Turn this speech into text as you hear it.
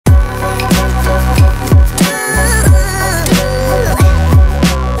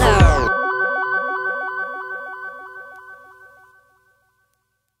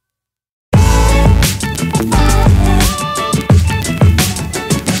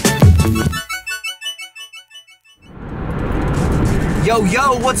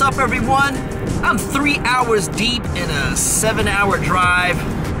Yo, what's up everyone? I'm 3 hours deep in a 7-hour drive.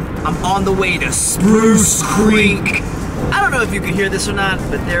 I'm on the way to Spruce Creek. I don't know if you can hear this or not,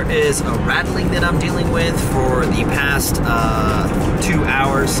 but there is a rattling that I'm dealing with for the past 2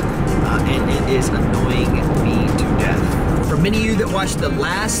 hours, and it is annoying me to death. For many of you that watched the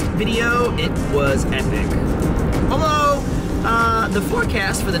last video, it was epic. Although, the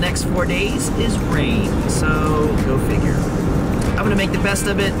forecast for the next 4 days is rain, so go figure. I'm gonna make the best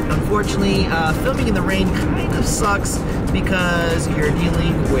of it. Unfortunately, filming in the rain kind of sucks because you're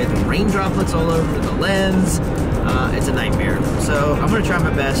dealing with rain droplets all over the lens. It's a nightmare. So I'm gonna try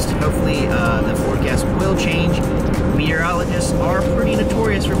my best. Hopefully the forecast will change. Meteorologists are pretty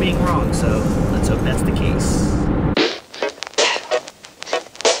notorious for being wrong, so let's hope that's the case.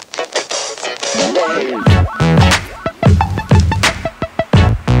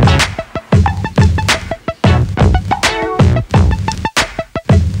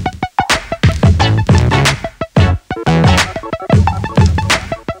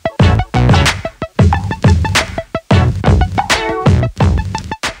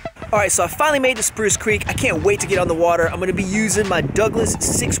 Alright, so I finally made it to Spruce Creek. I can't wait to get on the water. I'm going to be using my Douglas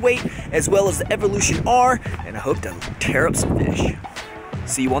 6-weight as well as the Evolution R, and I hope to tear up some fish.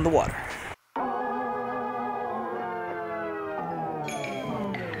 See you on the water.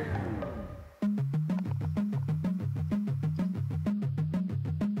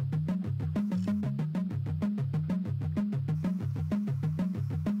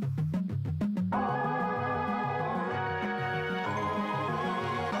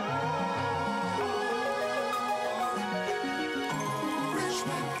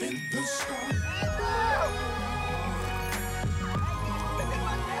 In the sky.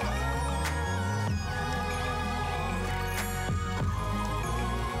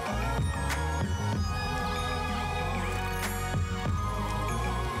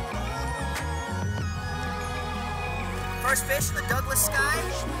 First fish in the Douglas sky.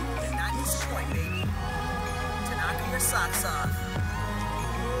 Not disappoint, baby. Tanaka, your socks off.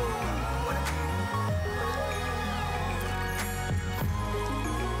 What a beauty.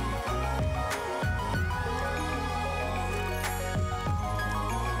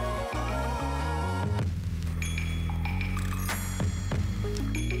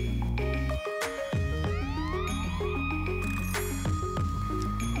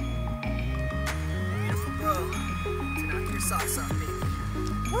 Socks off, baby.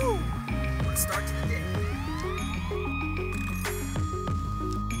 Woo! What a start to the day.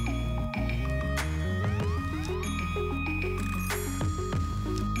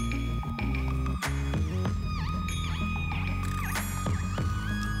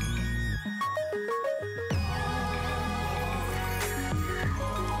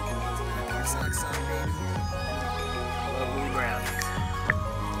 Your socks off, baby. Lovely brownies.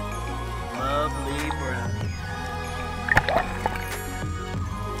 Lovely brownies.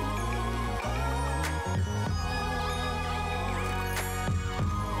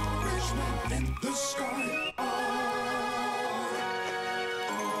 In the sky.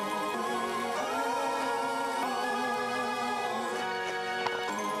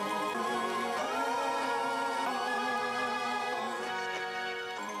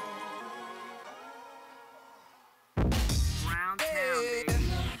 Brown town, baby.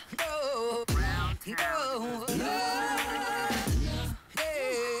 Brown town.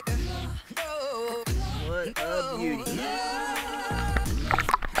 What a beauty.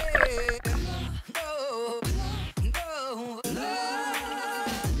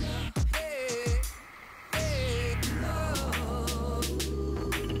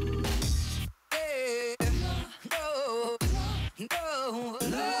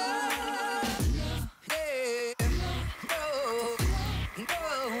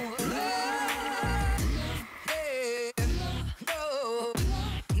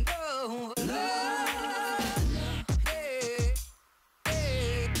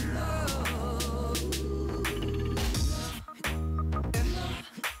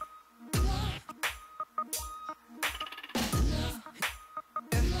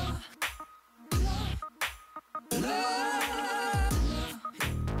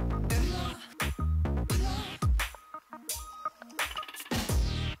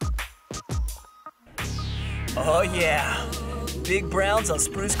 Oh yeah, big browns on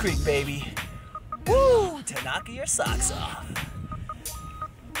Spruce Creek, baby. Woo, Tanaka, your socks off.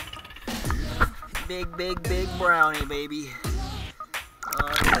 Big brownie, baby.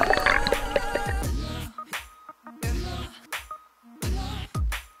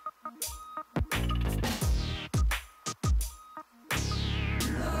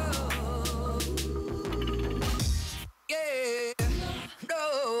 Yeah.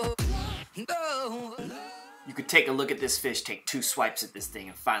 take a look at this fish, take 2 swipes at this thing,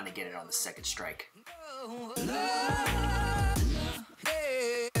 and finally get it on the second strike.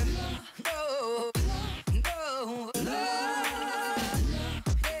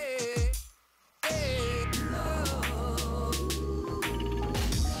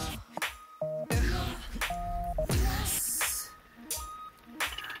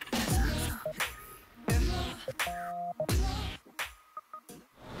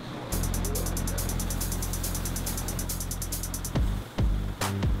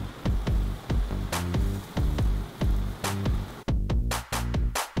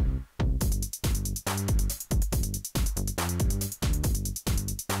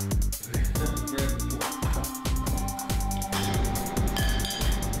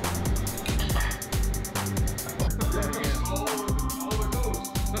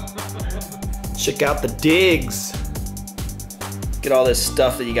 Check out the digs. Get all this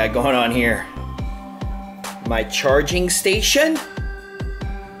stuff that you got going on here. My charging station.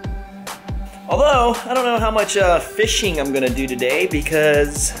 Although, I don't know how much fishing I'm gonna do today,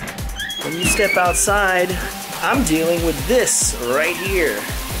 because when you step outside, I'm dealing with this right here.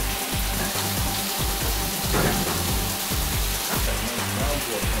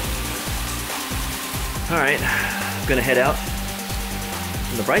 All right, I'm gonna head out.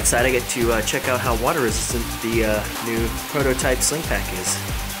 On the bright side, I get to check out how water resistant the new prototype sling pack is.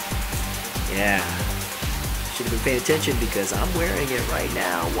 Yeah, should have been paying attention because I'm wearing it right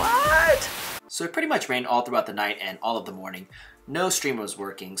now. What? So it pretty much rained all throughout the night and all of the morning. No streamer was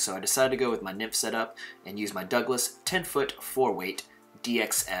working, so I decided to go with my nymph setup and use my Douglas 10-foot 4-weight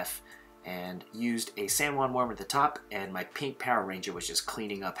DXF, and used a San Juan worm at the top, and my Pink Power Ranger was just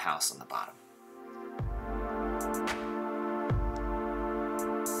cleaning up house on the bottom.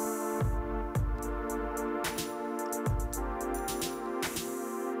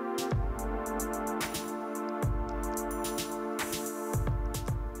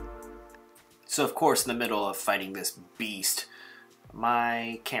 So of course, in the middle of fighting this beast,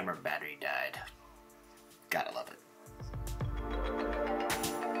 my camera battery died. Gotta love it.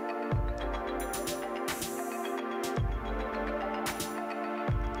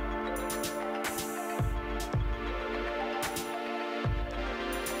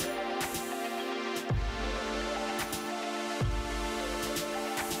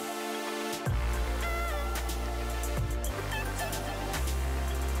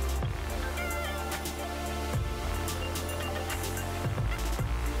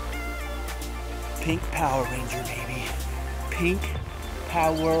 Pink Power Ranger, baby. Pink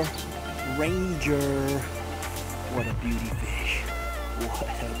Power Ranger. What a beauty fish. What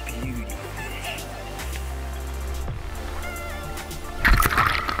a beauty fish.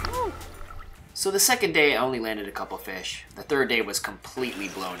 So the second day, I only landed a couple fish. The third day was completely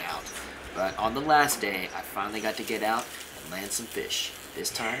blown out. But on the last day, I finally got to get out and land some fish. This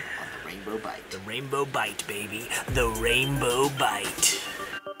time on the Rainbow Bite. The Rainbow Bite, baby. The Rainbow Bite.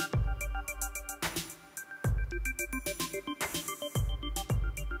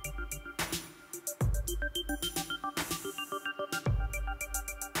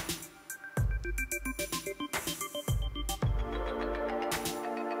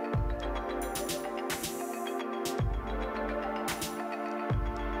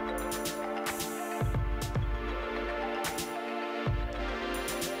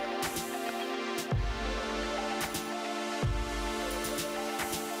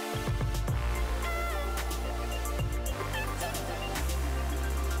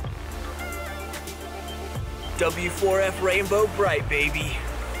 W4F Rainbow Bright, baby.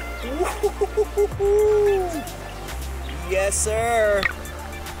 Woo-hoo-hoo-hoo-hoo. Yes, sir.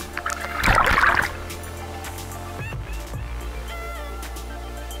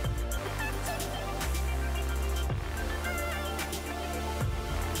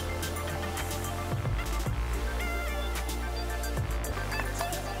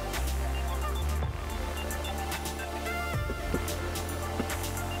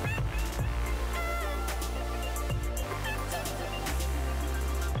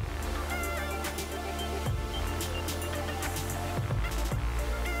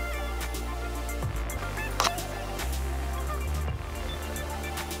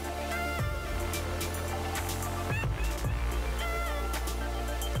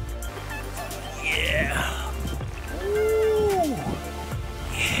 Yeah. Ooh.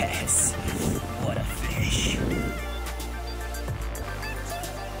 Yes. What a fish.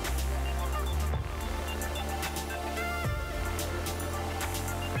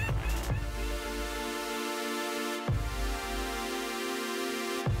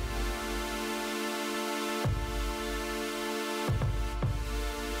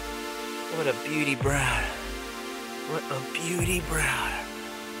 What a beauty, Brad. What a beauty brown.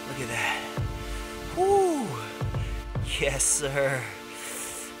 Look at that. Woo! Yes, sir.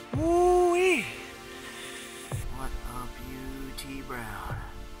 Woo-wee! What a beauty brown.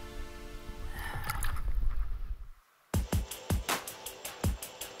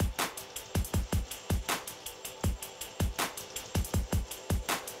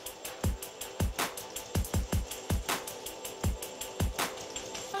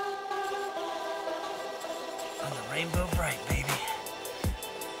 On the Rainbow Bright, baby.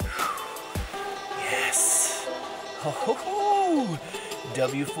 Yes. Ho ho ho!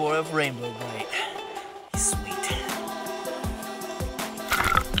 W4F Rainbow Bright. Sweet.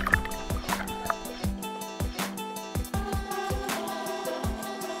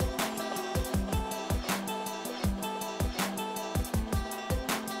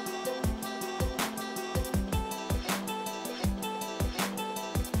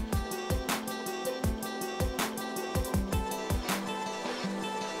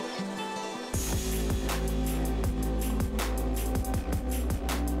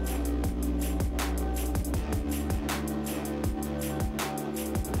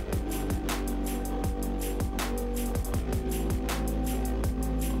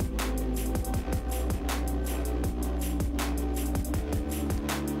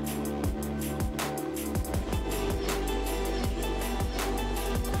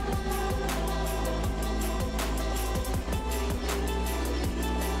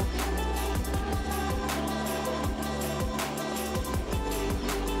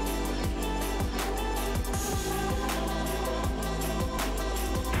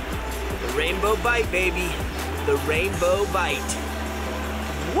 The Rainbow Bite, baby. The Rainbow Bite.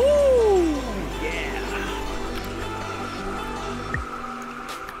 Woo! Yeah.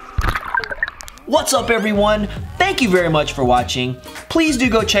 What's up, everyone? Thank you very much for watching. Please do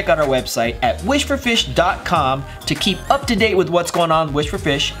go check out our website at wish4fish.com to keep up to date with what's going on with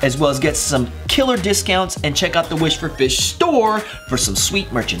Wish4Fish, as well as get some killer discounts, and check out the Wish4Fish store for some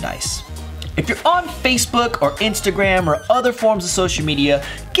sweet merchandise. If you're on Facebook or Instagram or other forms of social media,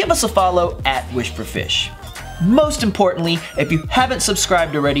 give us a follow at Wish4Fish. Most importantly, if you haven't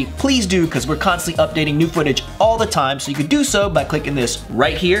subscribed already, please do, because we're constantly updating new footage all the time, so you can do so by clicking this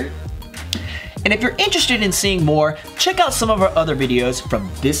right here. And if you're interested in seeing more, check out some of our other videos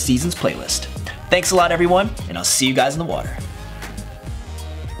from this season's playlist. Thanks a lot, everyone, and I'll see you guys in the water.